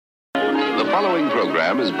following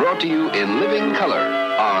program is brought to you in living color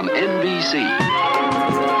on NBC.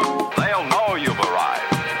 They'll know you've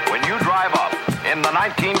arrived when you drive up in the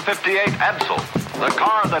 1958 Edsel, the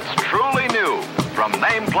car that's truly new from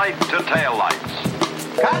nameplate to taillights.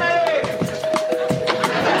 Connie!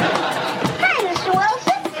 Hi, Mr.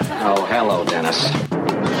 Wilson. Oh, hello, Dennis.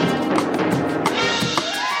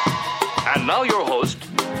 And now your host,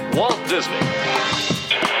 Walt Disney.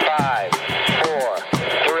 5, 4,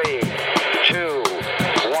 3, 2,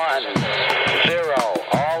 1, 0.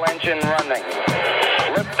 All engine running.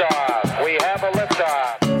 Liftoff. We have a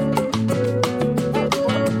liftoff.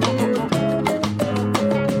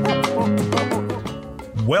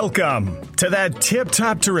 Welcome to that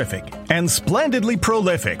tip-top terrific and splendidly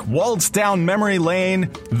prolific waltz down memory lane,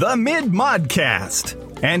 the Mid-Modcast.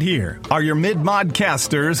 And here are your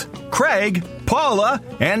Mid-Modcasters, Craig, Paula,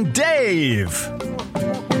 and Dave.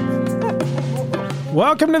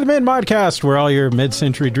 Welcome to the Mid-Modcast, where all your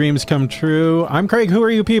mid-century dreams come true. I'm Craig. Who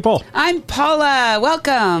are you people? I'm Paula.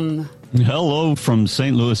 Welcome. Hello from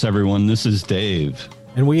St. Louis, everyone. This is Dave.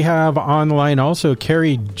 And we have online also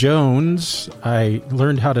Carrie Jones. I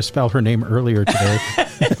learned how to spell her name earlier today.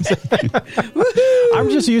 I'm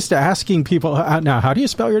just used to asking people, now, how do you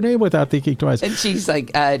spell your name without thinking twice? And she's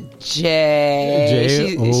like, J. She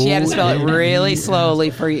had to spell it really slowly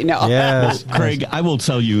for you. No. Yes. Craig, I will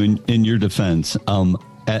tell you in your defense,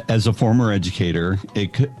 as a former educator,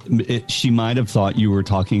 she might have thought you were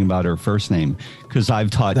talking about her first name, because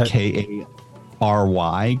I've taught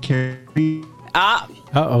K-A-R-Y, Carrie.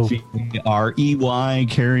 Uh-oh. G-R-E-Y,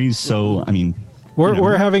 Carrie. So, I mean...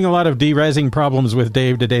 We're having a lot of derising problems with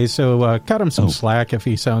Dave today, so cut him some slack if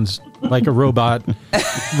he sounds like a robot.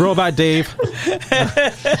 Robot Dave.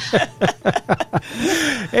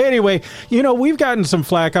 Anyway, we've gotten some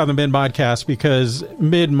flack on the Mid-Modcast because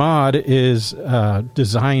Mid-Mod is a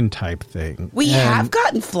design type thing. We have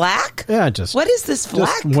gotten flack? Yeah, what is this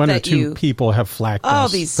flack? Just one or two people have flacked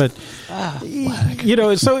us. So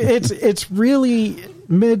it's really...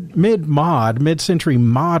 mid-century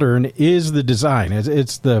modern is the design.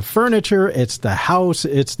 It's the furniture, it's the house,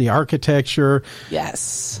 it's the architecture.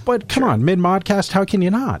 Yes. But come on, Mid-Modcast, how can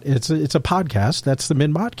you not? It's a podcast. That's the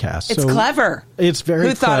Mid-Modcast. It's clever. It's very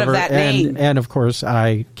Who thought clever. of that name? And of course,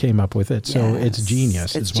 I came up with it. So Yes. it's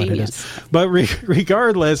genius. It's what genius. it is. But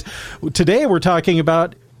regardless, today we're talking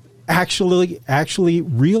about actually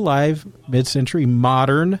real life mid-century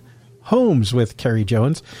modern homes with Carrie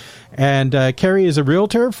Jones. And Carrie is a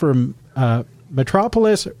realtor from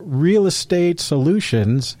Metropolis Real Estate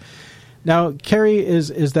Solutions. Now, Carrie,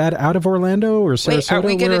 is that out of Orlando or Sarasota? Wait, are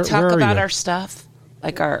we going to talk where about you? our stuff?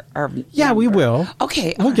 Like our Yeah, number? we will.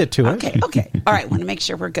 Okay. We'll get to it. Okay. All right. Want to make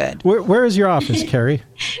sure we're good. Where is your office, Carrie?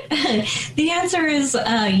 The answer is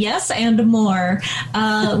yes and more.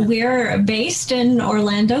 We're based in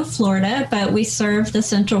Orlando, Florida, but we serve the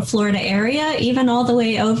Central Florida area, even all the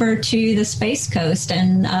way over to the Space Coast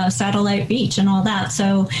and Satellite Beach and all that.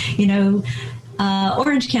 So,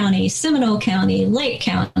 Orange County, Seminole County, Lake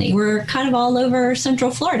County. We're kind of all over Central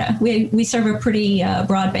Florida. We serve a pretty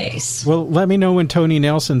broad base. Well, let me know when Tony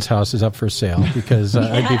Nelson's house is up for sale, because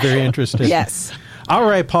I'd be very interested. Yes. All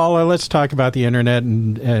right, Paula, let's talk about the internet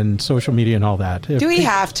and social media and all that. Do we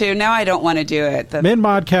have to? Now I don't want to do it.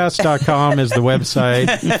 Midmodcast.com is the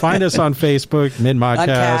website. Find us on Facebook,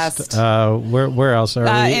 Midmodcast. Where else are we?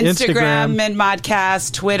 Instagram,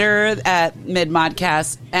 Midmodcast, Twitter at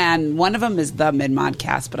Midmodcast, and one of them is the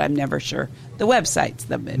Midmodcast, but I'm never sure. The website's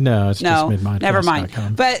the Mid. No, it's just midmodcast.com. Never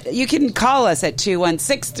mind. But you can call us at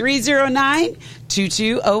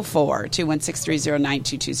 216-309-2204.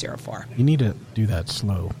 216-309-2204. You need to do that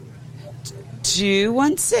slow.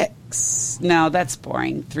 216. No, that's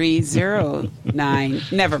boring. 309.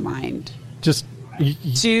 Never mind. Just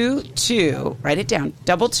 22. Write it down.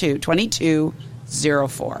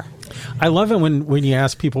 2204. I love it when you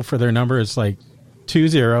ask people for their number. It's like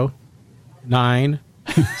 209.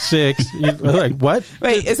 6. Like, what?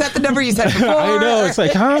 Wait, is that the number you said before? I know. It's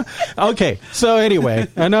like, huh? Okay. So anyway,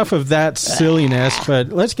 enough of that silliness, but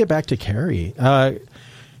let's get back to Carrie. So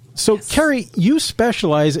yes. Carrie, you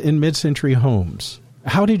specialize in mid-century homes.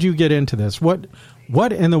 How did you get into this? What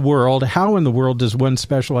in the world, how in the world does one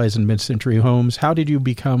specialize in mid-century homes? How did you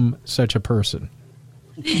become such a person?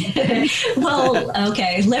 Well,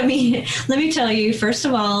 okay. Let me tell you. First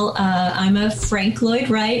of all, I'm a Frank Lloyd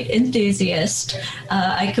Wright enthusiast.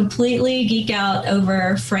 I completely geek out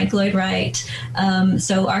over Frank Lloyd Wright.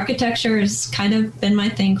 So architecture has kind of been my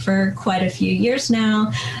thing for quite a few years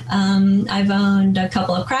now. I've owned a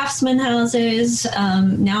couple of craftsman houses.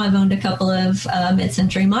 Now I've owned a couple of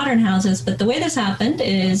mid-century modern houses. But the way this happened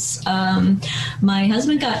is my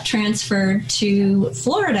husband got transferred to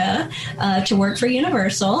Florida to work for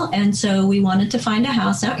Universal, and so we wanted to find a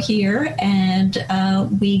house out here, and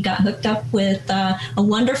we got hooked up with a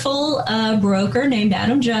wonderful broker named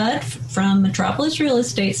Adam Judd from Metropolis Real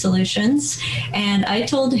Estate Solutions, and I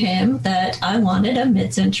told him that I wanted a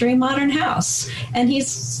mid-century modern house, and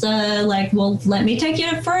he's like, well, let me take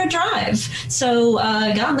you for a drive. So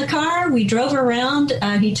I got in the car, we drove around,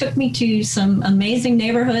 he took me to some amazing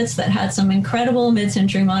neighborhoods that had some incredible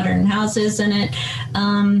mid-century modern houses in it,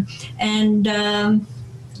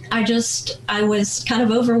 I was kind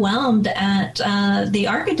of overwhelmed at the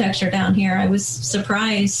architecture down here. I was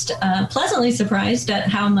surprised, pleasantly surprised at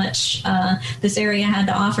how much this area had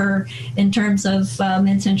to offer in terms of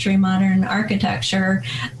mid-century modern architecture.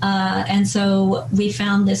 And so we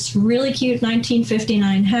found this really cute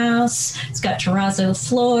 1959 house. It's got terrazzo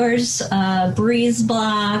floors, breeze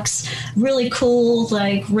blocks, really cool,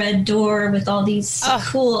 like red door with all these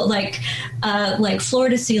cool, like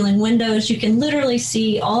floor-to-ceiling windows. You can literally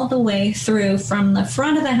see all the way through from the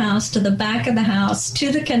front of the house to the back of the house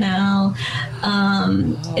to the canal.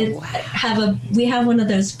 We have one of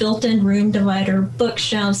those built-in room divider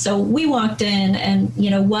bookshelves. So we walked in and,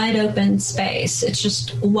 wide open space. It's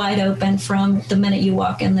just wide open from the minute you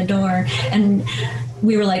walk in the door. And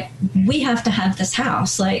we were like, we have to have this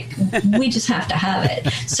house. Like, we just have to have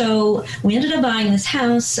it. So we ended up buying this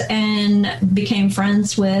house and became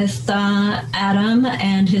friends with Adam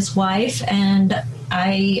and his wife. And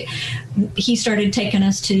he started taking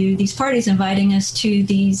us to these parties, inviting us to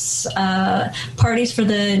these parties for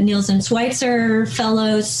the Niels and Schweitzer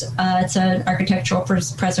Fellows. It's an architectural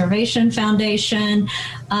preservation foundation.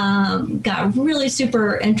 Got really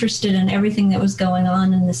super interested in everything that was going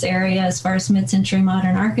on in this area as far as mid-century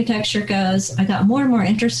modern architecture goes. I got more and more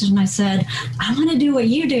interested, and I said, I want to do what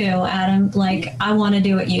you do, Adam. Like, I want to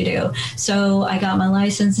do what you do. So I got my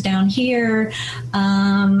license down here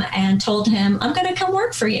and told him, I'm going to come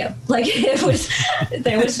work for you. Like,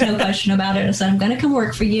 there was no question about it. I said, I'm going to come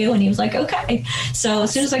work for you. And he was like, okay. So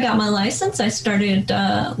as soon as I got my license, I started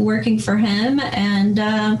working for him. And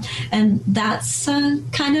that's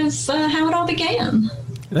kind of how it all began.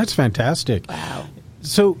 That's fantastic. Wow.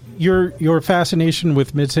 So your fascination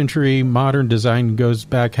with mid-century modern design goes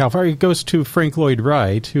back how far? It goes to Frank Lloyd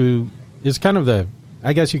Wright, who is kind of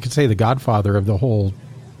I guess you could say, the godfather of the whole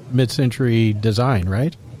mid-century design,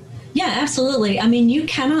 right? Yeah, absolutely. I mean, you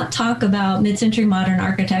cannot talk about mid-century modern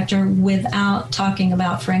architecture without talking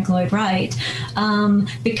about Frank Lloyd Wright,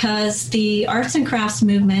 because the arts and crafts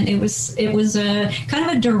movement, it was a kind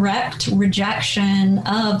of a direct rejection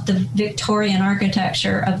of the Victorian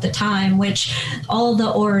architecture of the time, which all the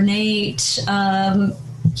ornate, the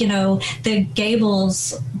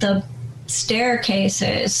gables, the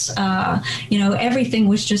staircases, everything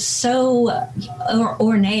was just so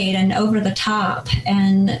ornate and over the top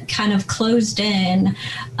and kind of closed in.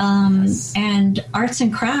 And arts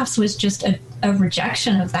and crafts was just a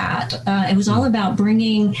rejection of that. It was all about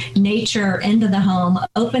bringing nature into the home,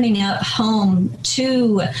 opening up home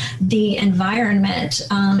to the environment.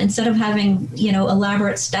 Instead of having,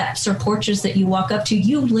 elaborate steps or porches that you walk up to,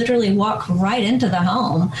 you literally walk right into the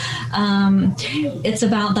home. It's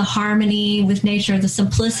about the harmony with nature, the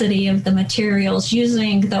simplicity of the materials,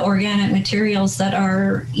 using the organic materials that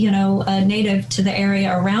are, native to the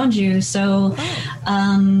area around you. So,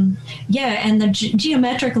 and the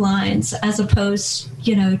geometric lines as opposed,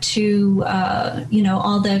 to,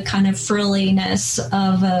 all the kind of frilliness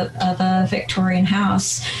of a Victorian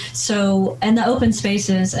house. So, and the open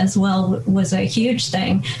spaces as well was a huge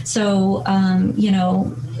thing. So,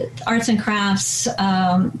 arts and crafts,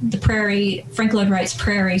 the prairie, Frank Lloyd Wright's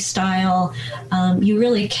prairie style, you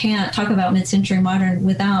really can't talk about mid-century modern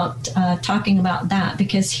without talking about that,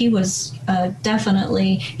 because he was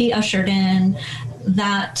he ushered in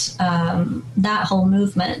that whole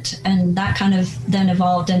movement, and that kind of then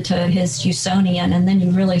evolved into his Usonian, and then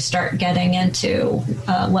you really start getting into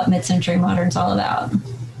what mid-century modern's all about.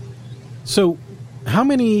 So how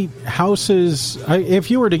many houses,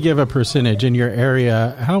 if you were to give a percentage in your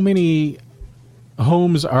area, how many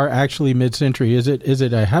homes are actually mid-century? Is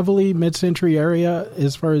it a heavily mid-century area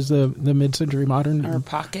as far as the mid-century modern? Or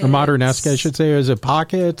pockets. Or modern-esque, I should say. Or is it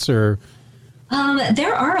pockets, or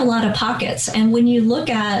There are a lot of pockets, and when you look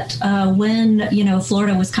at when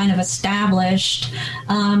Florida was kind of established,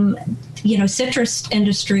 citrus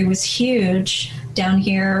industry was huge down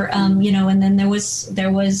here, and then there was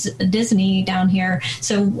Disney down here.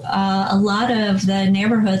 So a lot of the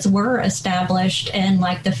neighborhoods were established in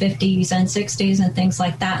like the 50s and 60s and things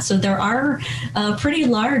like that. So there are pretty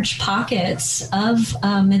large pockets of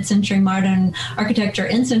mid-century modern architecture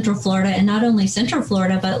in Central Florida, and not only Central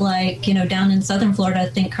Florida, but down in Southern Florida. I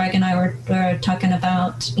think Craig and I were talking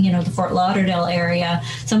about, the Fort Lauderdale area.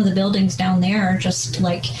 Some of the buildings down there are just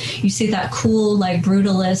like, you see that cool, like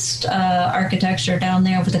brutalist architecture down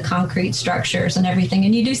there with the concrete structures and everything,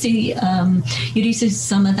 and you do see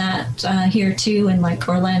some of that here too in like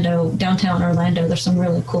Orlando, downtown Orlando. There's some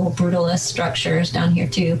really cool brutalist structures down here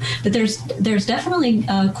too. But there's definitely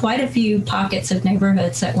quite a few pockets of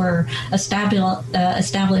neighborhoods that were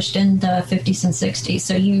established in the 50s and 60s.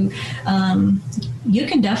 So you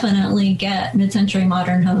can definitely get mid-century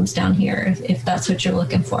modern homes down here if that's what you're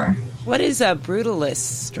looking for. What is a brutalist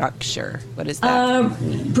structure? What is that?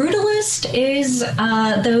 Brutalist is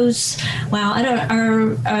those. Wow,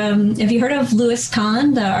 have you heard of Louis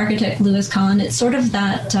Kahn, the architect Louis Kahn? It's sort of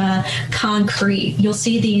that concrete. You'll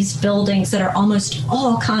see these buildings that are almost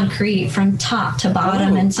all concrete from top to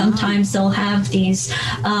bottom, and sometimes they'll have these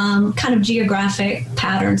kind of geographic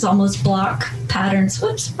patterns, almost block patterns.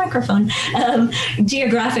 Whoops, microphone.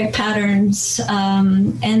 Geographic patterns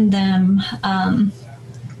in them.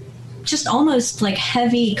 Just almost like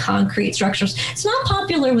heavy concrete structures. It's not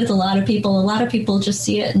popular with a lot of people. A lot of people just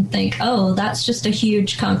see it and think, "Oh, that's just a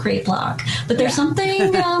huge concrete block." But there's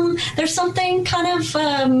something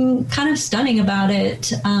kind of stunning about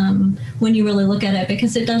it when you really look at it,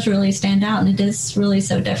 because it does really stand out, and it is really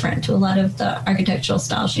so different to a lot of the architectural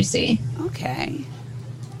styles you see. Okay,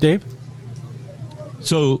 Dave.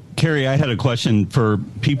 So, Carrie, I had a question for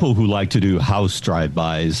people who like to do house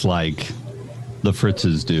drive-bys, like the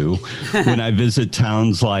Fritzes do. When I visit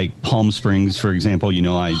towns like Palm Springs, for example, we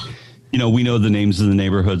know the names of the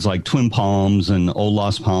neighborhoods like Twin Palms and Old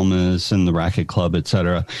Las Palmas and the Racket Club,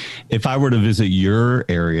 etc. If I were to visit your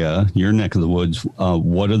area, your neck of the woods,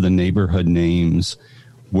 what are the neighborhood names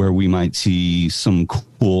where we might see some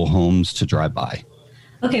cool homes to drive by?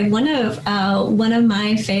 Okay, one of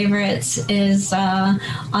my favorites is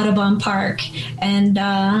Audubon Park, and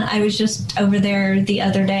I was just over there the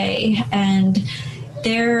other day, and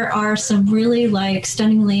there are some really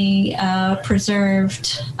stunningly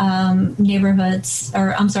preserved neighborhoods,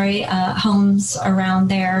 or homes around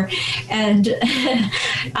there, and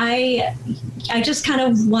I just kind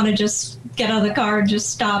of want to just get out of the car and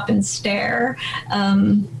just stop and stare.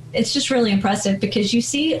 It's just really impressive because you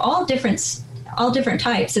see all different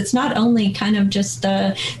types. It's not only kind of just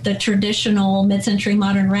the traditional mid-century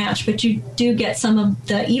modern ranch, but you do get some of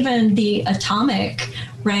even the atomic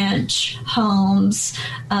ranch homes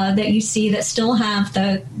that you see that still have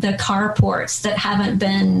the carports that haven't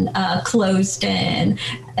been closed in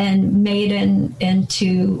and made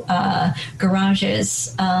into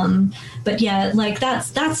garages. But yeah,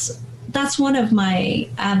 that's one of my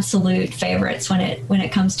absolute favorites when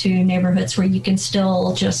it comes to neighborhoods where you can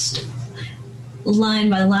still just line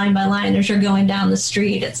by line by line as you're going down the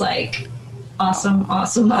street. It's like awesome.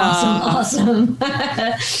 Nice.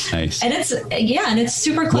 And it's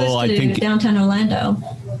super close to downtown Orlando.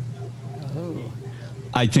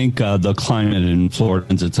 I think the climate in Florida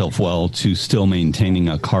lends itself well to still maintaining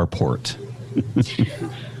a carport.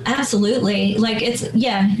 Absolutely.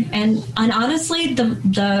 And honestly,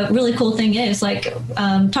 the really cool thing is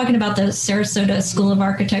talking about the Sarasota School of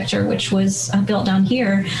Architecture, which was built down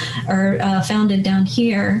here or founded down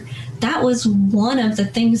here. That was one of the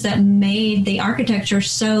things that made the architecture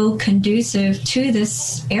so conducive to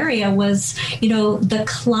this area was, the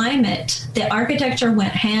climate. The architecture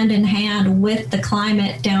went hand in hand with the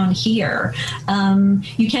climate down here.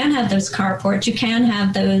 You can have those carports. You can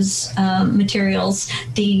have those materials.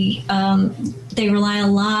 They rely a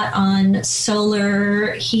lot on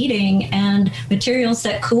solar heating and materials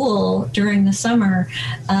that cool during the summer.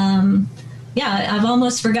 Yeah, I've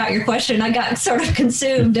almost forgot your question. I got sort of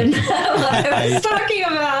consumed in what I was talking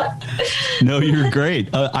about. No, you're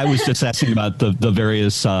great. I was just asking about the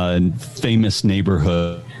various famous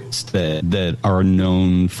neighborhoods that are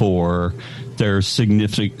known for their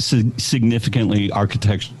significantly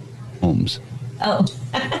architectural homes. Oh,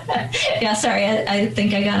 yeah, sorry. I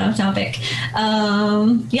think I got off topic.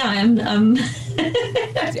 I'm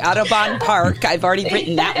the Audubon Park. I've already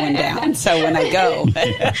written that one down. So when I go,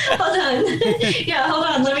 hold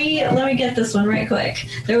on. Let me get this one right quick.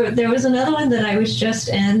 There was another one that I was just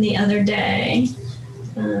in the other day.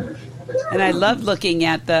 And I loved looking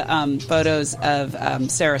at the photos of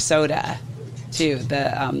Sarasota, too,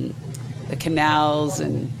 the canals,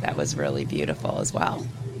 and that was really beautiful as well.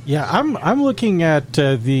 Yeah, I'm looking at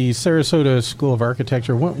the Sarasota School of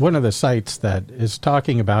Architecture, one of the sites that is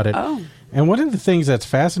talking about it. Oh. And one of the things that's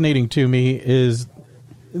fascinating to me is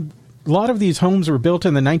a lot of these homes were built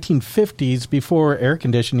in the 1950s before air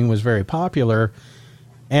conditioning was very popular.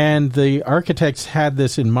 And the architects had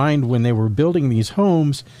this in mind when they were building these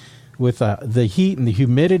homes with the heat and the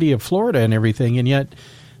humidity of Florida and everything. And yet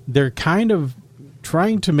they're kind of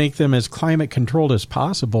trying to make them as climate controlled as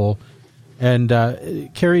possible. And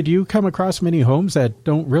Carrie, do you come across many homes that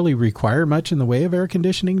don't really require much in the way of air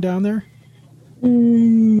conditioning down there?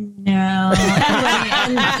 No.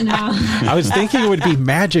 No. I was thinking it would be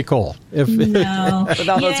magical if no. With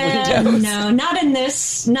all those windows. No, not in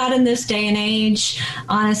this day and age.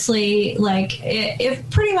 Honestly, like if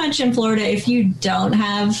pretty much in Florida, if you don't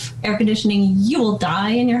have air conditioning, you will die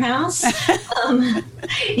in your house.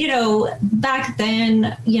 Back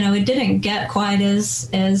then, it didn't get quite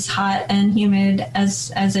as hot and humid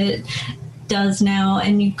as it does now,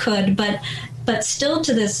 and you could, but still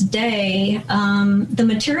to this day, the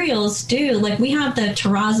materials do. Like we have the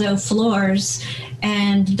terrazzo floors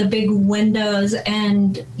and the big windows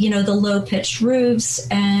and, the low-pitched roofs.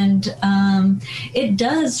 And it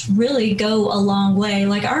does really go a long way.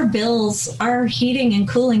 Like our heating and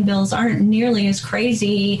cooling bills aren't nearly as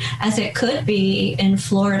crazy as it could be in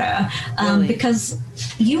Florida. Really? Because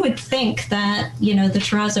you would think that, the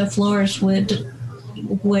terrazzo floors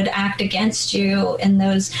would act against you in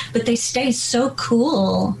those, but they stay so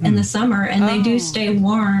cool in the summer, and they do stay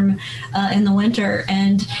warm in the winter.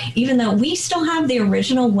 And even though we still have the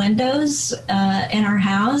original windows in our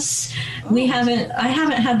house, I haven't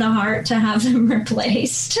had the heart to have them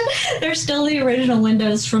replaced. They're still the original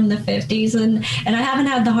windows from the 50s, and I haven't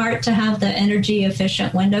had the heart to have the energy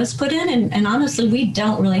efficient windows put in. And honestly, we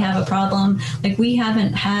don't really have a problem. Like we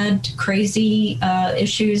haven't had crazy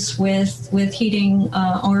issues with heating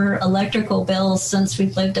or electrical bills since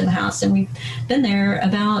we've lived in the house, and we've been there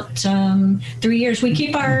about 3 years.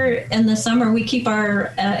 In the summer we keep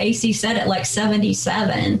our AC set at like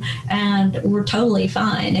 77, and we're totally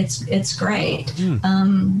fine. It's great.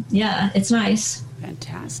 It's nice.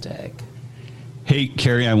 Fantastic. Hey,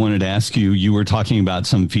 Carrie, I wanted to ask you, you were talking about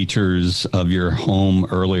some features of your home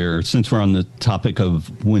earlier. Since we're on the topic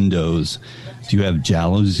of windows, do you have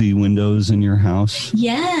jalousie windows in your house?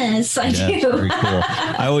 Yes, I do. Very cool.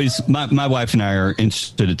 My wife and I are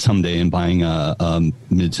interested someday in buying a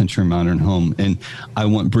mid-century modern home. And I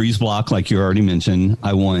want breeze block, like you already mentioned.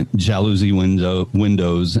 I want jalousie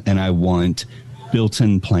windows, and I want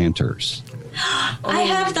built-in planters. I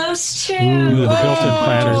have those too. Ooh, the built-in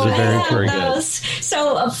planters are very good.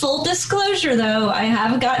 So, full disclosure, though, I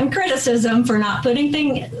have gotten criticism for not putting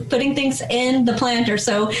things in the planter.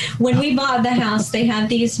 So, when we bought the house, they have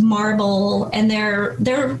these marble, and they're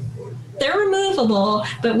removable,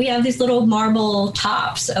 but we have these little marble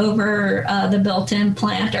tops over the built-in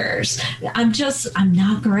planters. I'm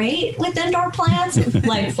not great with indoor plants,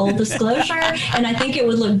 like full disclosure, and I think it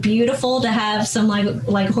would look beautiful to have some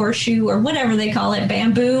like horseshoe or whatever they call it,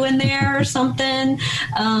 bamboo in there or something,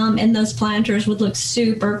 and those planters would look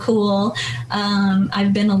super cool.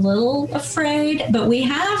 I've been a little afraid, but we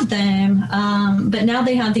have them, but now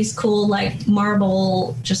they have these cool like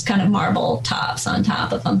marble, just kind of marble tops on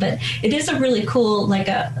top of them, but it is a really cool, like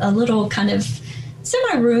a little kind of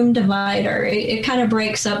semi-room divider. It kind of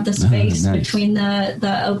breaks up the space nice. between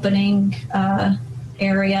the opening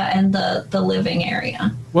area and the living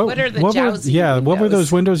area. What are the jalousie windows? What were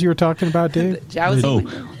those windows you were talking about, Dave?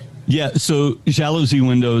 Window. Yeah, so jalousie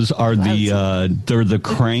windows are they're the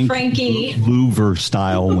Frankie louver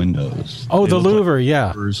style windows. Oh, the louver,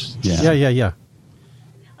 yeah. Yeah.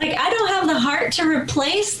 Like, I don't have the heart to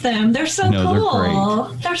replace them. They're so cool.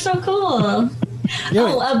 They're so cool.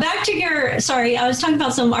 Back to sorry, I was talking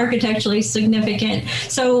about some architecturally significant.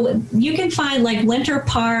 So you can find like Winter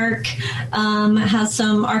Park has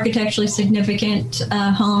some architecturally significant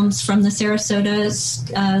homes from the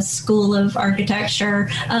Sarasota School of Architecture.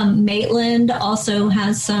 Maitland also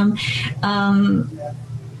has some.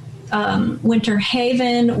 Winter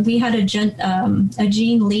Haven, we had a Jean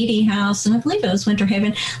Leedy house, and I believe it was Winter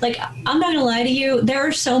Haven. Like, I'm not gonna lie to you, there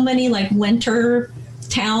are so many like winter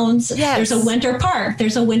towns. Yes. There's a Winter Park,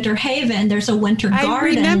 there's a Winter Haven, there's a Winter Garden. I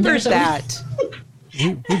remember that.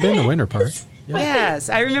 we've been to Winter Park. Yeah. Yes,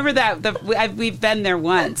 I remember that. We've been there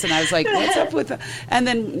once, and I was like, "What's up with?" And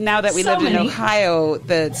then now that we live in Ohio,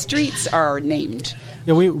 the streets are named.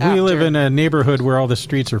 Yeah, we live in a neighborhood where all the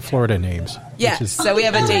streets are Florida names. Yes, so we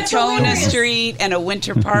have a Daytona Street and a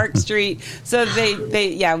Winter Park Street. So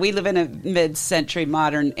we live in a mid-century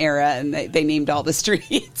modern era, and they named all the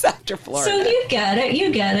streets after Florida. So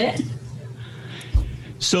you get it.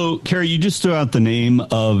 So, Carrie, you just threw out the name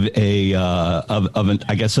of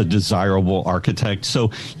I guess, a desirable architect.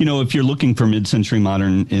 So, if you're looking for mid-century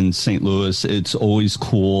modern in St. Louis, it's always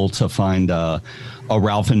cool to find a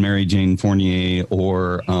Ralph and Mary Jane Fournier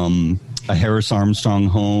or a Harris Armstrong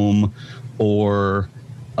home or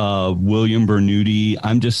William Bernuti.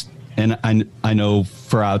 I know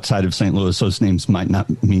for outside of St. Louis, those names might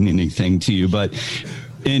not mean anything to you, but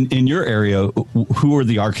in your area, who are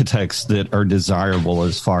the architects that are desirable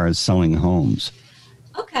as far as selling homes?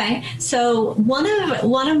 Okay, so one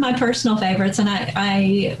of my personal favorites, and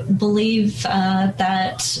I believe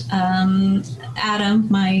that Adam,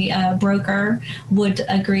 my broker, would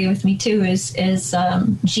agree with me too, is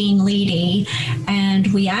Gene Leedy,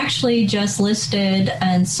 and we actually just listed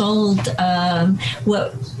and sold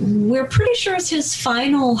what we're pretty sure is his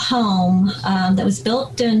final home that was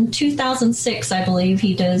built in 2006, I believe.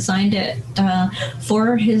 He designed it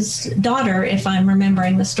for his daughter, if I'm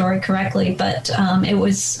remembering the story correctly, but it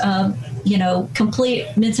was complete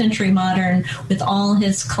mid-century modern with all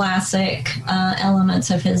his classic elements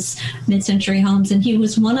of his mid-century homes, and he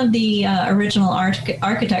was one of the original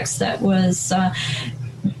architects that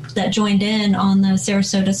joined in on the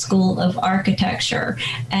Sarasota School of Architecture.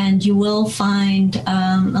 And you will find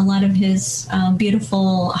a lot of his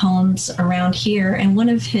beautiful homes around here. And one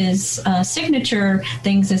of his signature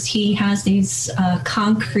things is he has these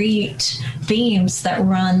concrete beams that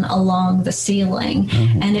run along the ceiling.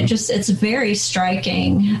 Mm-hmm. And it's very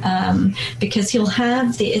striking because he'll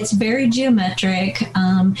have it's very geometric.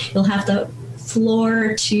 You'll have the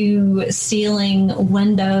floor to ceiling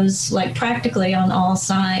windows, like practically on all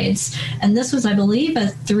sides. And this was, I believe, a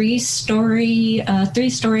three-story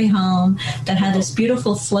home that had this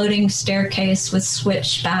beautiful floating staircase with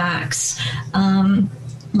switchbacks,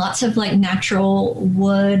 lots of like natural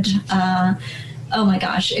wood. Oh my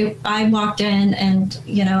gosh, I walked in and,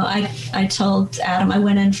 I told Adam, I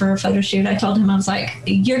went in for a photo shoot. I told him, I was like,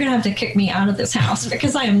 you're going to have to kick me out of this house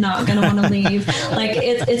because I am not going to want to leave. Like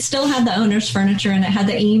it still had the owner's furniture and it had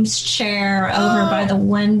the Eames chair over by the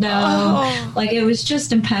window. Like it was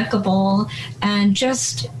just impeccable. And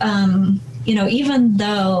just, even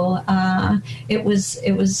though it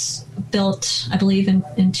was built, I believe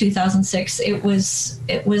in 2006, it was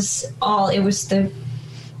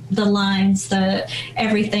the lines,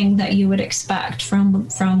 everything that you would expect from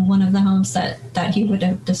one of the homes that he would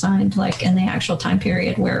have designed, like in the actual time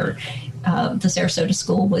period where the Sarasota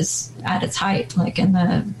School was at its height, like in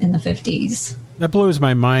the 50s. That blows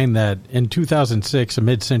my mind that in 2006 a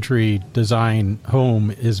mid-century design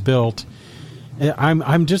home is built.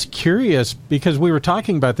 I'm just curious because we were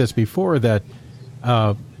talking about this before that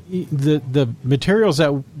the materials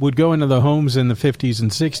that would go into the homes in the 50s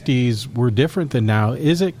and 60s were different than now.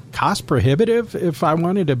 Is it cost prohibitive if I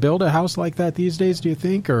wanted to build a house like that these days, do you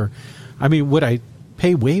think? Or, would I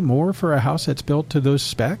pay way more for a house that's built to those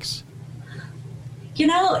specs?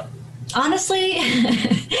 Honestly,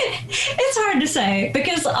 it's hard to say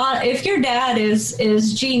because if your dad is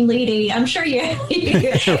Gene Leedy, I'm sure you have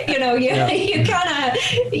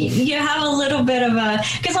a little bit of a,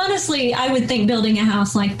 because honestly, I would think building a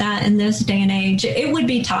house like that in this day and age, it would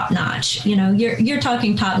be top notch. You're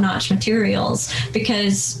talking top notch materials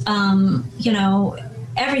because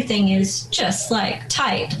everything is just like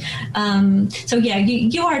tight. So yeah,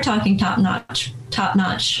 you are talking top notch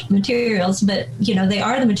materials, but they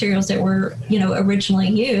are the materials that were originally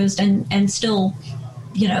used and still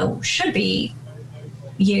should be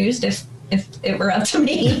used if it were up to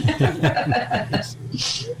me.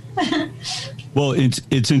 Well,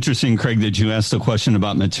 it's interesting, Craig, that you asked a question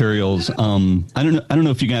about materials. I don't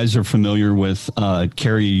know if you guys are familiar with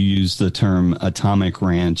Carrie used the term atomic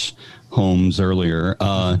ranch homes earlier.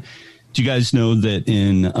 Do you guys know that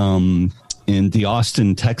in the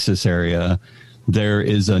Austin, Texas area, there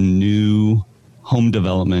is a new home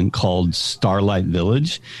development called Starlight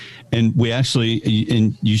Village? And we actually,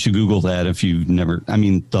 and you should Google that if you've never,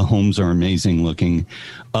 the homes are amazing looking.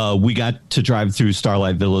 We got to drive through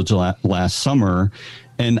Starlight Village last summer,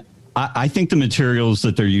 and I think the materials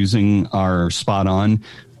that they're using are spot on.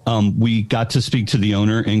 We got to speak to the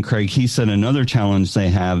owner, and Craig, he said another challenge they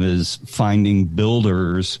have is finding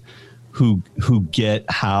builders who get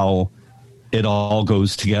how it all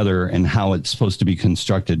goes together and how it's supposed to be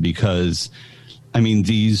constructed, because I mean,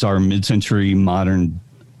 these are mid-century modern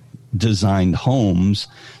designed homes.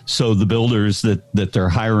 So the builders that they're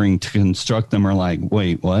hiring to construct them are like,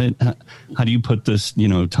 wait, what? How do you put this,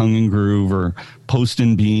 tongue and groove or post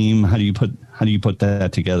and beam? How do you put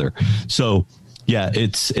that together? So yeah,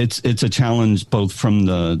 it's a challenge both from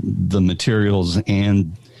the materials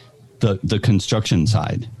and the construction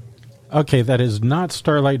side. Okay, that is not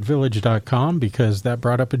starlightvillage.com, because that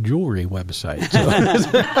brought up a jewelry website.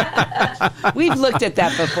 So. We've looked at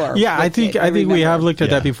that before. Yeah, I think we have looked at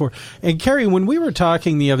that before. And Carrie, when we were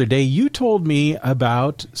talking the other day, you told me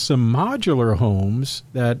about some modular homes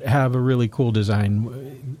that have a really cool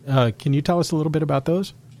design. Can you tell us a little bit about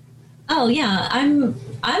those? Oh yeah, I'm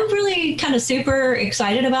really kind of super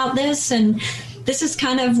excited about this, and this is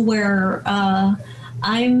kind of where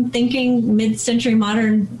I'm thinking mid-century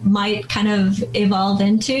modern might kind of evolve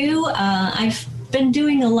into. I've been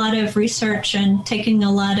doing a lot of research and taking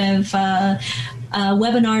a lot of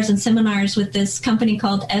webinars and seminars with this company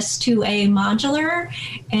called S2A Modular,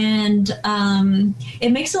 and it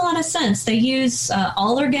makes a lot of sense. They use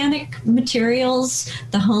all organic materials.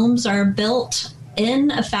 The homes are built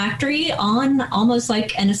in a factory on almost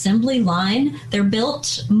like an assembly line. They're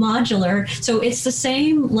built modular, so it's the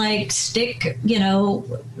same like stick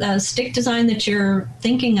design that you're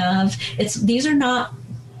thinking of. These are not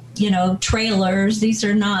trailers. These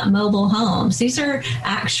are not mobile homes. These are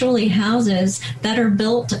actually houses that are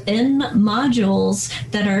built in modules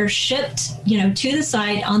that are shipped, to the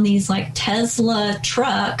site on these like Tesla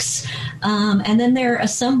trucks. And then they're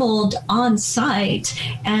assembled on site,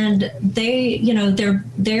 and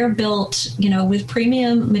they're built, with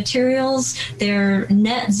premium materials. They're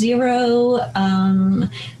net zero.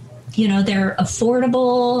 They're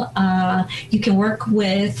affordable. You can work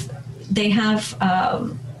with, they have,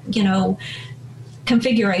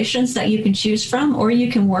 configurations that you can choose from, or you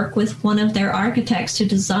can work with one of their architects to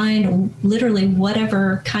design literally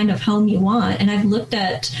whatever kind of home you want. And I've looked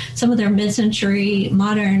at some of their mid-century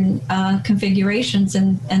modern configurations,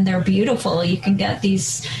 and they're beautiful. You can get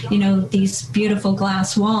these beautiful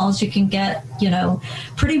glass walls. You can get,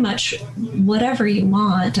 pretty much whatever you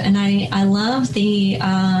want. And I love the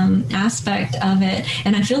aspect of it.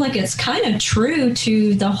 And I feel like it's kind of true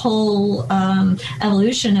to the whole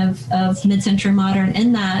evolution of mid-century modern,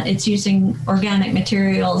 in that it's using organic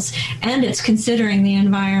materials, and it's considering the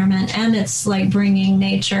environment, and it's like bringing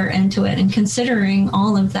nature into it and considering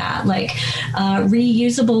all of that, like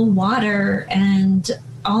reusable water and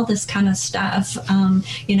all this kind of stuff.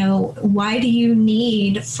 Why do you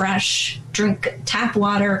need fresh tap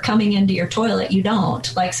water coming into your toilet? You don't.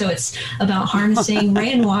 So it's about harnessing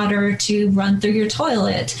rainwater to run through your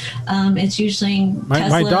toilet. It's using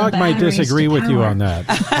my dog might disagree with you on that.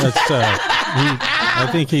 That's, I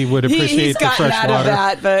think he would appreciate the fresh out water. Of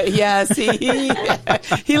that, but yes,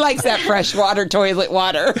 he likes that fresh water, toilet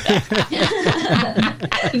water.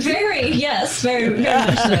 very much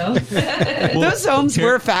so. Those homes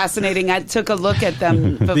were fascinating. I took a look at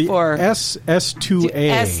them before. The S2A.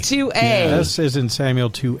 S2A. Yeah, S is in Samuel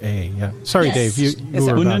 2A. Yeah. Sorry, yes. Dave. You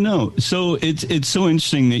were about... No. So it's so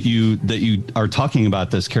interesting that you are talking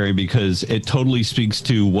about this, Carrie, because it totally speaks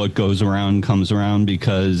to what goes around comes around.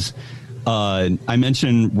 Because I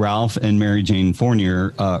mentioned Ralph and Mary Jane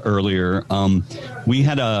Fournier earlier. We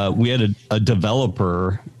had a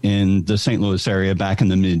developer in the St. Louis area back in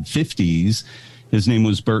the mid 50s. His name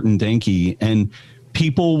was Burton Denke, and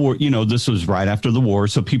people were, this was right after the war,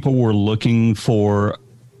 so people were looking for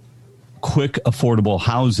quick, affordable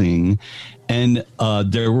housing. And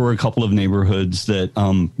there were a couple of neighborhoods that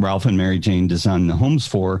Ralph and Mary Jane designed the homes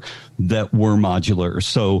for that were modular.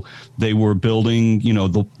 So they were building,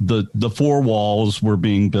 the four walls were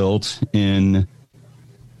being built in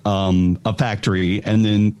a factory, and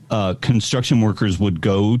then construction workers would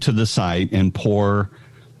go to the site and pour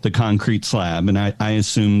the concrete slab. And I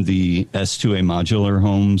assume the S2A modular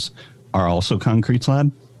homes are also concrete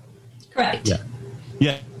slab? Correct. Yeah.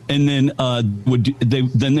 Yeah. And then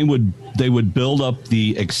they would build up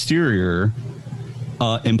the exterior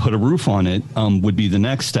and put a roof on it, would be the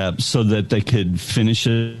next step, so that they could finish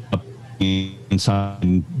it up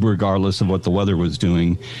inside regardless of what the weather was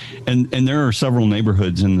doing. And there are several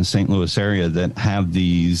neighborhoods in the St. Louis area that have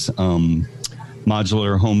these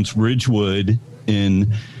modular homes. Ridgewood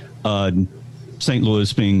in St.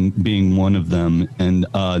 Louis being one of them. And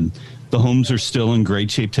the homes are still in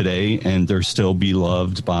great shape today, and they're still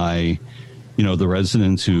beloved by, the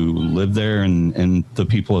residents who live there and the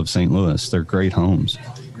people of St. Louis. They're great homes.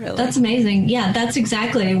 Really? That's amazing. Yeah, that's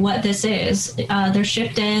exactly what this is. They're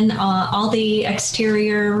shipped in, all the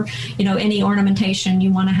exterior, any ornamentation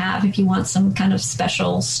you want to have. If you want some kind of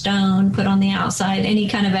special stone put on the outside, any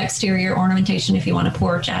kind of exterior ornamentation, if you want a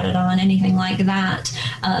porch added on, anything like that,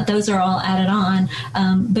 those are all added on.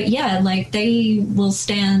 But yeah, like they will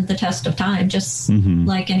stand the test of time, just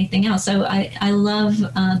like anything else. So I love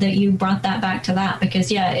that you brought that back to that,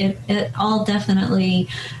 because yeah, it all definitely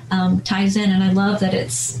ties in, and I love that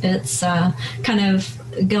it's kind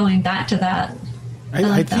of going back to that.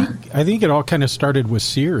 I think it all kind of started with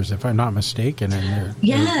Sears, if I'm not mistaken, and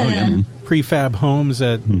their prefab homes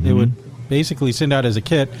that they would basically send out as a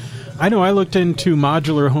kit. I know I looked into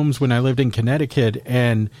modular homes when I lived in Connecticut,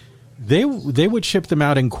 and they would ship them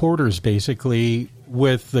out in quarters, basically,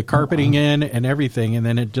 with the carpeting in and everything, and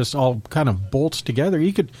then it just all kind of bolts together.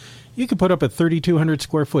 You could put up a 3,200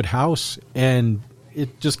 square foot house, and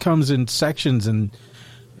it just comes in sections, and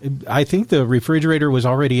I think the refrigerator was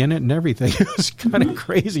already in it and everything. It was kind of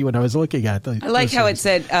crazy when I was looking at it. I like how it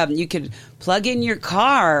said you could plug in your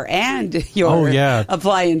car and your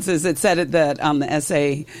appliances. It said it that on the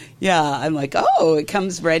essay. Yeah, I'm like, it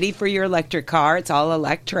comes ready for your electric car. It's all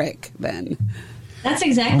electric then. That's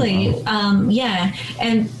exactly, yeah.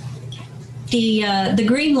 And the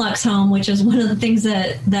Green Lux home, which is one of the things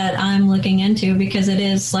that I'm looking into, because it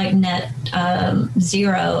is like net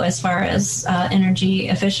zero as far as energy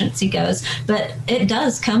efficiency goes, but it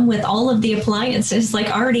does come with all of the appliances like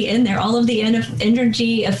already in there, all of the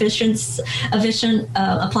energy efficient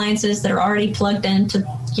appliances that are already plugged into,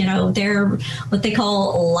 they're what they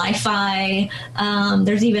call Li-Fi.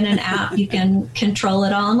 There's even an app you can control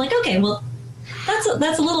it all. I'm like, okay, well,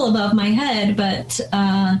 that's a little above my head, but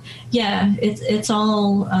yeah, it's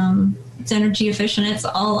all it's energy efficient. It's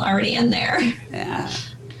all already in there. Yeah.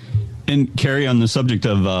 And Carrie, on the subject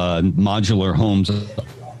of modular homes, are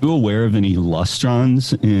you aware of any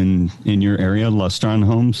lustrons in your area? Lustron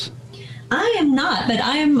homes? I am not, but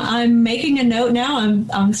I'm making a note now.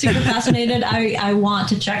 I'm super fascinated. I want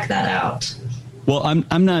to check that out. Well,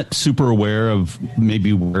 I'm not super aware of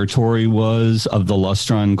maybe where Tori was of the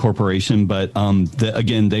Lustron Corporation, but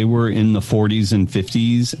again, they were in the 40s and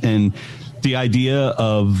 50s, and the idea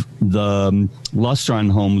of the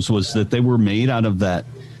Lustron homes was that they were made out of that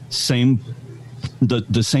same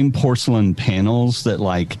porcelain panels that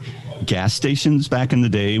like gas stations back in the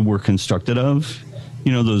day were constructed of.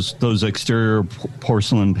 Those exterior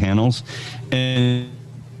porcelain panels, and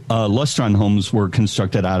Lustron homes were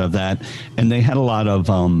constructed out of that, and they had a lot of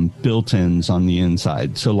built-ins on the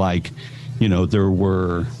inside. So, there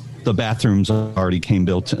were the bathrooms already came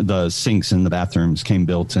built. The sinks in the bathrooms came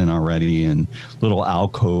built in already, and little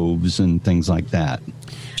alcoves and things like that.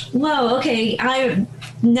 Whoa, okay. I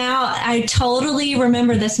totally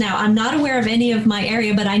remember this now. I'm not aware of any of my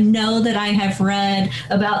area, but I know that I have read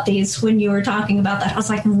about these when you were talking about that. I was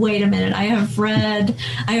like, wait a minute. I have read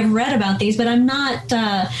about these, but I'm not,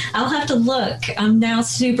 I'll have to look. I'm now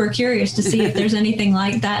super curious to see if there's anything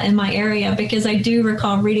like that in my area, because I do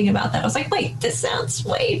recall reading about that. I was like, wait, this sounds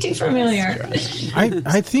way too familiar.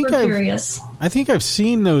 I think I've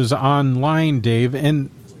seen those online, Dave. And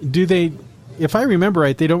do they, if I remember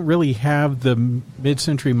right, they don't really have the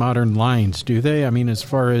mid-century modern lines, do they? I mean, as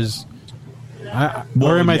far as,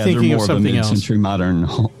 or am I thinking of something else? Mid-century modern.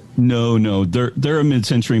 No, they're a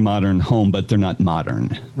mid-century modern home, but they're not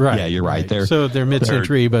modern. Right. Yeah, you're right. They're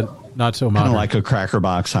mid-century, but not so modern. Kind of like a cracker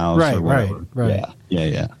box house. Right.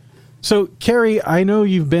 Yeah. So, Carrie, I know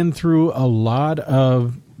you've been through a lot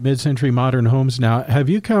of mid-century modern homes now. Have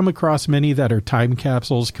you come across many that are time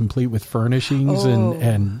capsules, complete with furnishings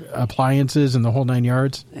and appliances and the whole 9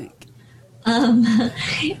 yards?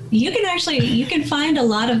 You can find a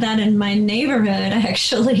lot of that in my neighborhood,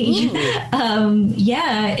 actually.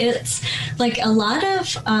 Yeah, it's like a lot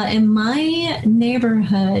of, in my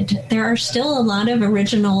neighborhood, there are still a lot of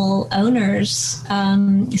original owners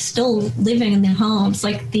still living in the homes.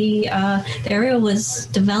 Like the area was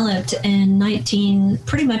developed in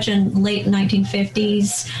pretty much in late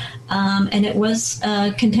 1950s. And it was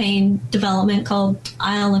a contained development called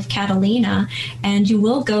Isle of Catalina. And you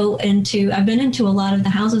will go I've been into a lot of the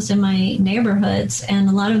houses in my neighborhoods, and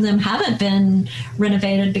a lot of them haven't been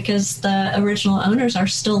renovated because the original owners are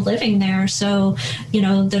still living there. So, the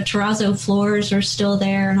terrazzo floors are still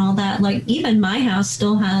there and all that. Like, even my house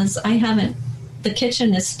still has, the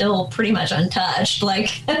kitchen is still pretty much untouched.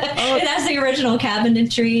 Like, it has the original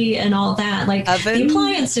cabinetry and all that. Like, the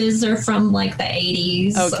appliances are from like the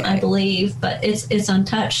 80s, I believe, but it's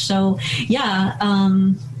untouched. So yeah,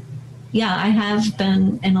 I have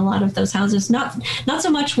been in a lot of those houses. Not so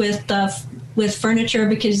much with the with furniture,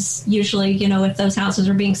 because usually, if those houses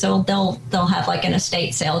are being sold, they'll have like an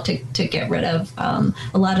estate sale to get rid of a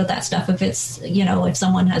lot of that stuff if it's, if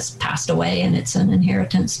someone has passed away and it's an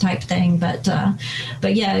inheritance type thing. But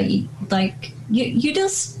yeah, you do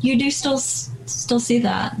still see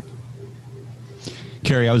that.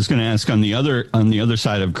 Carrie, I was going to ask on the other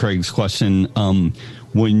side of Craig's question,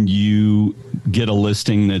 when you get a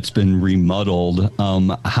listing that's been remodeled,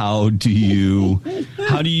 how do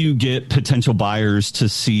you get potential buyers to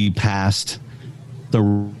see past the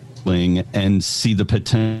ruling and see the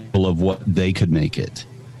potential of what they could make it?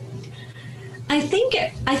 I think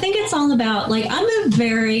it's all about, like, I'm a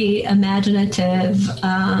very imaginative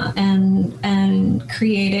and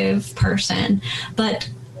creative person, but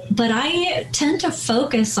I tend to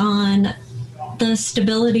focus on the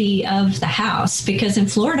stability of the house, because in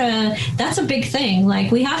Florida, that's a big thing.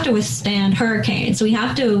 Like, we have to withstand hurricanes, we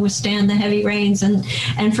have to withstand the heavy rains, and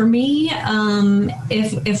for me,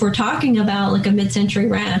 if we're talking about like a mid-century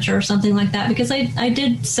ranch or something like that, because I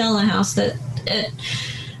did sell a house that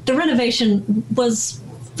the renovation was,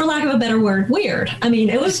 for lack of a better word, weird. I mean,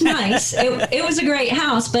 it was nice. It was a great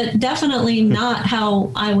house, but definitely not how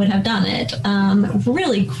I would have done it.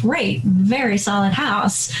 Really great, very solid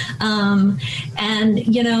house. And,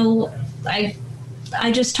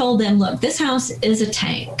 I just told them, look, this house is a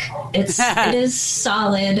tank. It is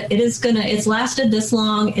solid. It's lasted this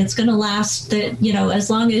long. It's going to last as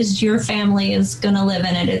long as your family is going to live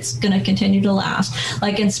in it, it's going to continue to last.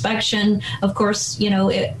 Like inspection, of course,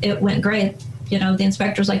 it went great. The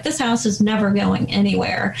inspector's like, this house is never going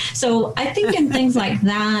anywhere. So I think in things like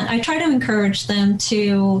that, I try to encourage them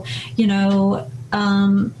to,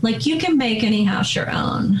 like, you can make any house your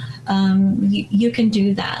own. You can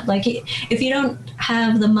do that. Like, if you don't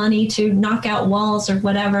have the money to knock out walls or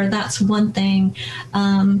whatever, that's one thing.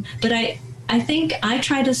 But I think I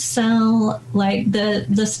try to sell like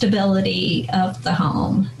the stability of the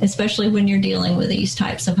home, especially when you're dealing with these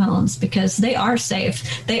types of homes, because they are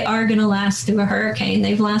safe. They are going to last through a hurricane.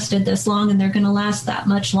 They've lasted this long and they're going to last that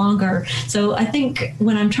much longer. So I think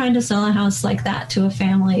when I'm trying to sell a house like that to a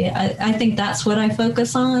family, I think that's what I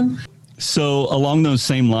focus on. So along those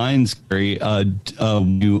same lines, Gary,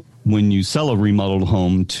 when you sell a remodeled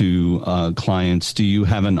home to clients, do you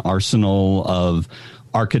have an arsenal of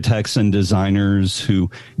architects and designers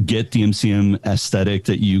who get the MCM aesthetic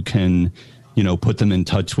that you can, put them in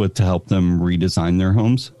touch with to help them redesign their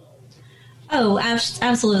homes? Oh,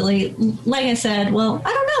 absolutely. Like I said, well,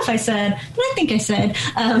 I don't know if I said, but I think I said,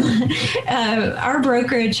 our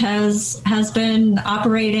brokerage has been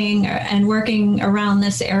operating and working around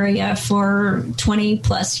this area for 20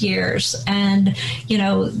 plus years. And,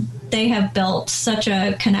 they have built such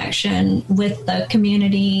a connection with the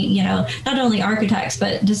community, not only architects,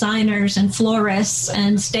 but designers and florists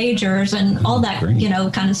and stagers and all that,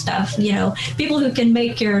 kind of stuff, people who can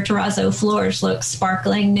make your terrazzo floors look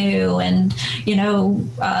sparkling new and,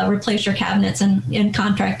 replace your cabinets and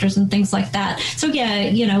contractors and things like that. So,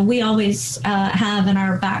 yeah, we always have in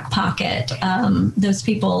our back pocket those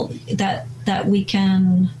people that we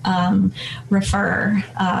can refer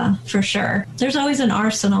for sure. There's always an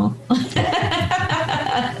arsenal.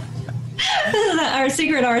 Our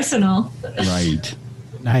secret arsenal. Right.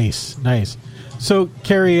 Nice. So,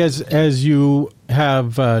 Carrie, as you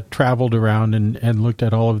have traveled around and looked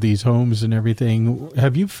at all of these homes and everything,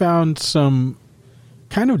 have you found some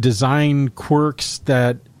kind of design quirks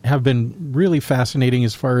that have been really fascinating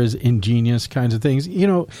as far as ingenious kinds of things?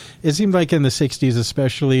 It seemed like in the 60s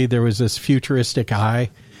especially, there was this futuristic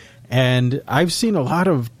eye. And I've seen a lot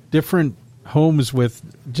of different homes with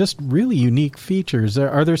just really unique features.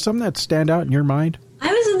 Are there some that stand out in your mind?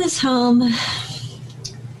 I was in this home,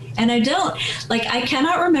 and I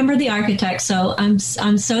cannot remember the architect, so I'm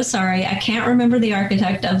so sorry. I can't remember the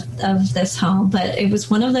architect of this home, but it was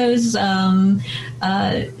one of those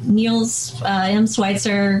Niels M.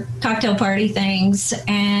 Schweitzer cocktail party things,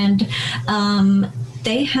 and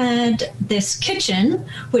they had this kitchen,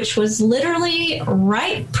 which was literally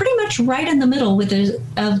pretty much right in the middle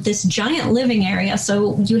of this giant living area.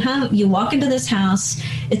 So you walk into this house,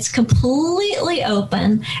 it's completely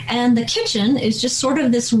open, and the kitchen is just sort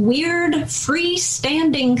of this weird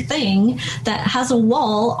freestanding thing that has a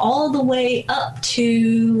wall all the way up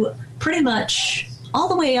to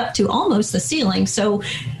almost the ceiling. So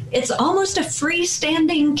it's almost a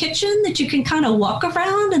freestanding kitchen that you can kind of walk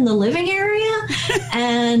around in the living area.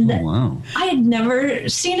 And oh, wow. I had never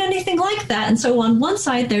seen anything like that. And so on one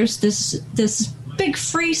side, there's this big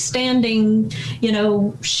freestanding,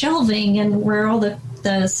 shelving and where all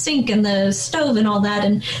the sink and the stove and all that.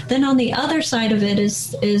 And then on the other side of it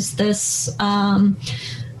is this,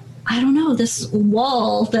 I I don't know, this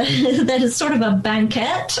wall that is sort of a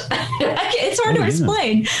banquette. It's hard to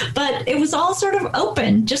explain, but it was all sort of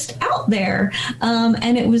open, just out there.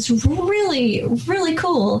 And it was really, really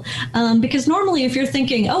cool. Because normally if you're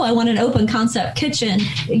thinking, oh, I want an open concept kitchen,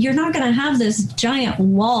 you're not going to have this giant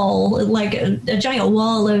wall, like a giant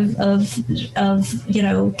wall of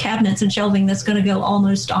cabinets and shelving that's going to go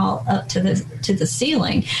almost all up to the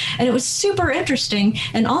ceiling. And it was super interesting.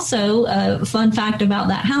 And also, a fun fact about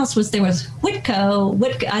that house was there was Whitco.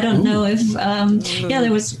 I don't know if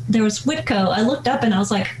there was Whitco. I looked up and I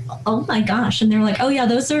was like, oh my gosh, and they're like, oh yeah,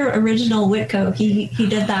 those are original Whitco. He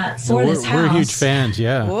did that for this house. We're huge fans.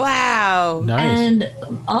 Yeah. Wow. Nice. And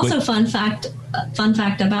also fun fact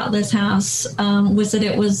about this house was that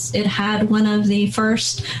it had one of the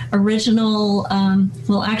first original,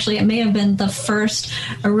 actually it may have been the first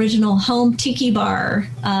original home tiki bar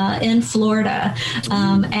in Florida.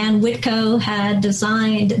 And Whitco had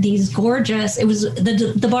designed these gorgeous, it was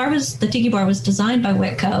the tiki bar was designed by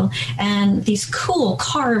Whitco, and these cool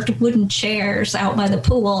carved wooden chairs out by the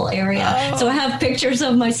pool area. Oh. So I have pictures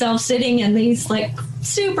of myself sitting in these like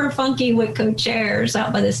super funky Whitco chairs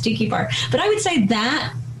out by this tiki bar. But I would say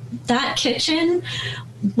that kitchen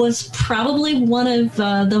was probably one of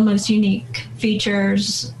the most unique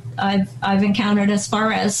features I've encountered, as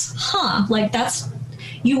far as that's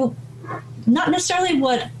not necessarily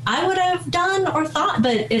what I would have done or thought,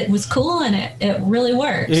 but it was cool and it really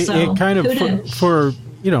worked. It kind of for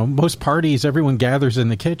most parties, everyone gathers in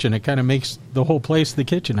the kitchen. It kind of makes the whole place the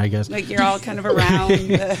kitchen, I guess. Like you're all kind of around.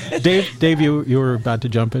 Dave, you were about to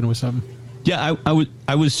jump in with something. Yeah,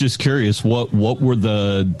 I was just curious. What were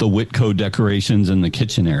the Whitco decorations in the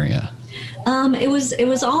kitchen area? It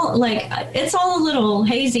was all like, it's all a little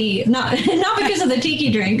hazy, not because of the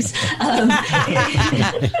tiki drinks.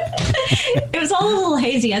 It was all a little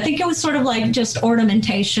hazy. I think it was sort of like just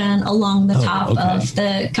ornamentation along the top of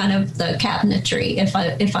the kind of the cabinetry,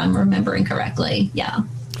 if I'm remembering correctly. Yeah.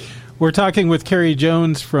 We're talking with Carrie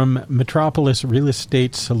Jones from Metropolis Real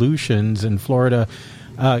Estate Solutions in Florida.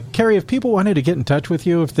 Carrie, if people wanted to get in touch with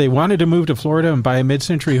you, if they wanted to move to Florida and buy a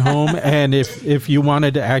mid-century home, and if you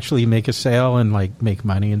wanted to actually make a sale and like make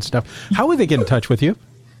money and stuff, how would they get in touch with you?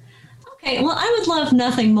 Okay, well, I would love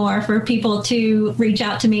nothing more for people to reach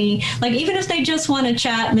out to me, like even if they just want to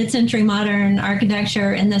chat mid-century modern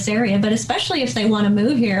architecture in this area, but especially if they want to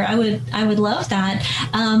move here, I would love that.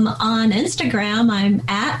 On Instagram, I'm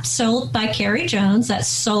at Sold by Carrie Jones. That's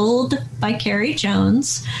Sold by Carrie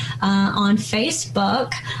Jones. On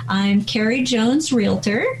Facebook, I'm Carrie Jones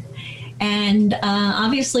Realtor. And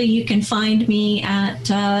obviously, you can find me at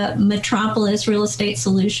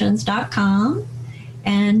metropolisrealestatesolutions.com.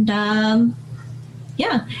 And and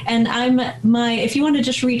if you want to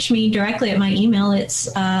just reach me directly at my email, it's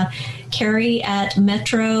Carrie at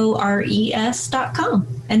metrores.com,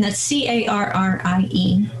 and that's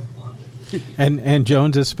CARRIE. And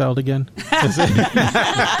Jones is spelled again?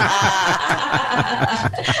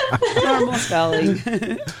 Normal spelling.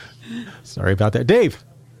 Sorry about that. Dave.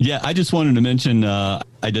 Yeah, I just wanted to mention, I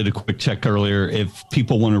did a quick check earlier. If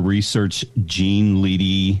people want to research Gene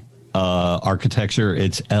Leedy architecture,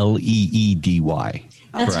 it's Leedy.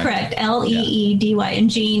 That's correct. Leedy, and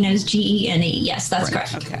Gene is Gene. Yes, that's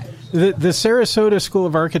correct. Okay. The Sarasota School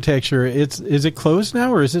of Architecture, is it closed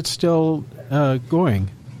now, or is it still going?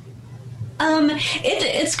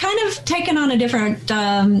 It's kind of taken on a different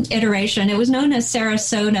iteration. It was known as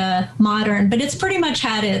Sarasota Modern, but it's pretty much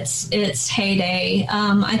had its heyday.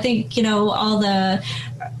 I think all the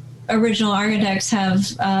original architects have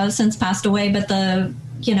since passed away, but the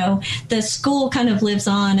school kind of lives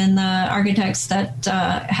on, and the architects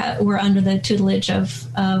that were under the tutelage of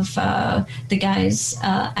the guys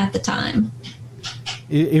at the time.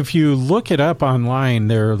 If you look it up online,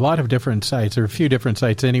 there are a lot of different sites, or a few different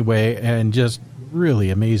sites anyway, and just really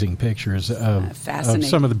amazing pictures of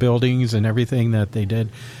some of the buildings and everything that they did.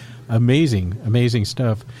 Amazing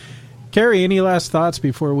stuff. Carrie, any last thoughts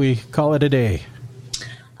before we call it a day?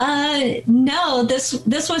 No, this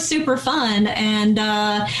was super fun, and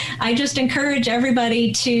I just encourage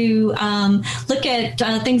everybody to look at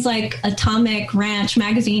things like Atomic Ranch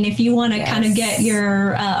magazine if you want to kind of get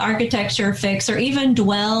your architecture fix, or even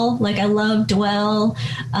Dwell. Like, I love Dwell.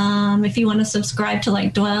 If you want to subscribe to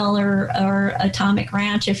like Dwell or Atomic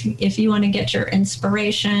Ranch, if you want to get your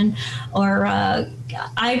inspiration, or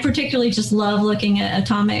I particularly just love looking at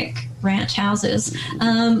Atomic Ranch houses.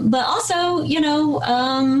 But also,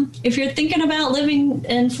 if you're thinking about living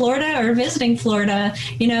in Florida or visiting Florida,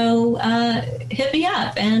 hit me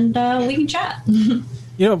up and we can chat.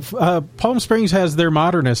 Palm Springs has their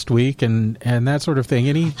modernist week and that sort of thing.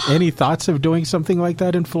 Any thoughts of doing something like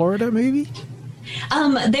that in Florida, maybe?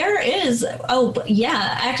 There is. Oh,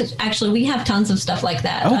 yeah. Actually, we have tons of stuff like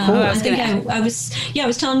that. Oh, cool. I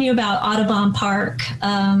was telling you about Audubon Park.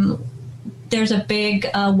 There's a big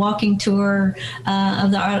walking tour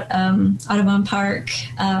of the Audubon Park.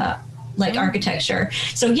 Architecture.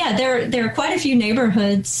 So yeah, there are quite a few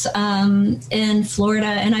neighborhoods in Florida,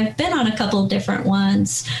 and I've been on a couple of different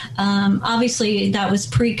ones. Obviously, that was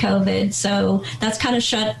pre-COVID, so that's kind of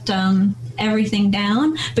shut everything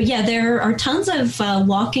down. But yeah, there are tons of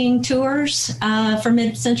walking tours for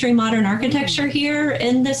mid-century modern architecture here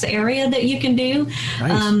in this area that you can do.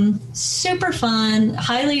 Nice. Super fun.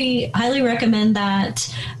 Highly recommend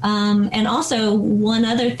that. And also one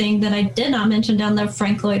other thing that I did not mention down the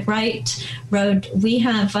Frank Lloyd Wright Road, we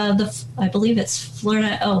have I believe it's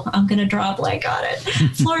Florida. Oh, I'm going to draw a blank on it.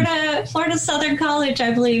 Florida Southern College,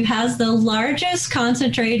 I believe, has the largest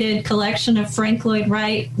concentrated collection of Frank Lloyd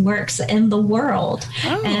Wright works in the world.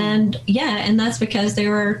 Oh. And that's because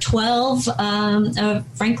there are 12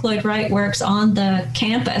 Frank Lloyd Wright works on the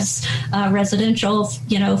campus, residential,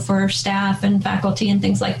 for staff and faculty and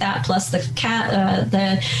things like that, plus the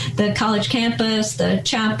college campus, the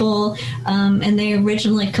chapel, and they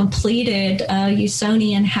originally completed a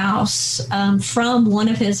Usonian house from one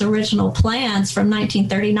of his original plans from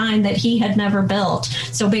 1939 that he had never built.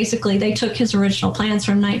 So basically, they took his original plans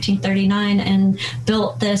from 1939 and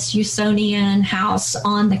built this Usonian house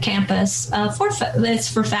on the campus it's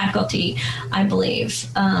for faculty, I believe.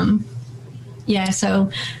 So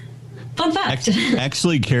fun fact.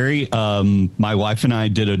 Actually, Carrie, my wife and I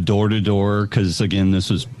did a door-to-door because, again, this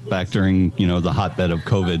was back during, the hotbed of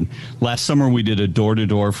COVID. Last summer, we did a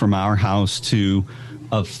door-to-door from our house to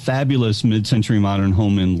a fabulous mid-century modern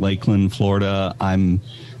home in Lakeland, Florida. I'm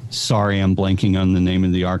sorry, I'm blanking on the name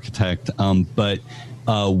of the architect. But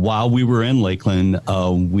while we were in Lakeland,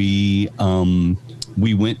 we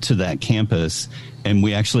went to that campus. And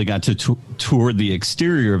we actually got to tour the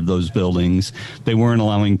exterior of those buildings. They weren't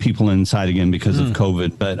allowing people inside again because of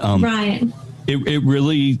COVID. But right. It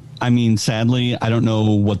really, sadly, I don't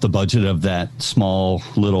know what the budget of that small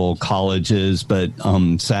little college is, but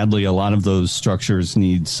sadly, a lot of those structures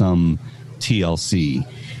need some TLC.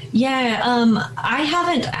 Yeah, I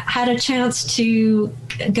haven't had a chance to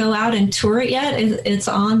go out and tour it yet. It's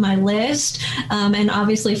on my list. And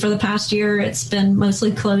obviously for the past year, it's been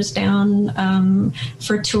mostly closed down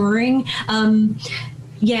for touring.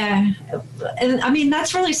 Yeah, and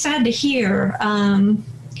that's really sad to hear. I'd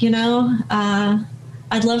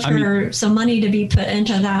love for some money to be put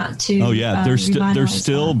into that too. Oh yeah, there's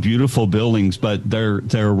still beautiful buildings, but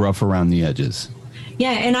they're rough around the edges.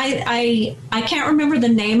 Yeah, and I can't remember the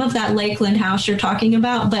name of that Lakeland house you're talking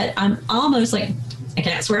about, but I'm almost I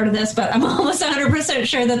can't swear to this, but I'm almost 100%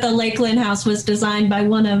 sure that the Lakeland house was designed by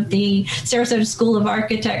one of the Sarasota School of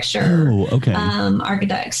Architecture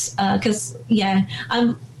architects. Because,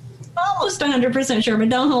 I'm almost 100% sure, but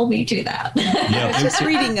don't hold me to that. I was just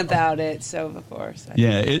reading about it, so of course.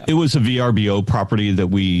 It was a VRBO property that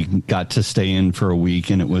we got to stay in for a week,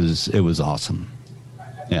 and it was awesome.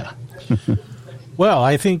 Yeah. Well,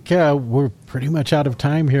 I think we're pretty much out of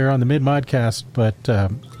time here on the Mid-Modcast,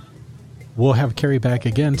 but we'll have Carrie back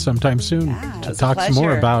again sometime soon to talk some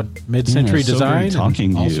more about mid-century design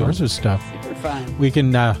and all sorts of stuff. Super fun. We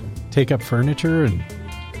can take up furniture and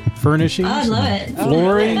furnishings, I love it.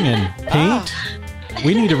 flooring and paint.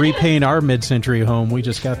 We need to repaint our mid-century home. We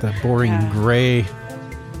just got the boring gray. Oh,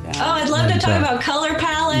 I'd love to talk about color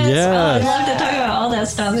palettes. Yes. I'd love to talk about all that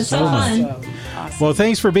stuff. It's so fun. Awesome. Well,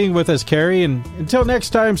 thanks for being with us, Carrie. And until next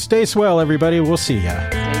time, stay swell, everybody. We'll see ya.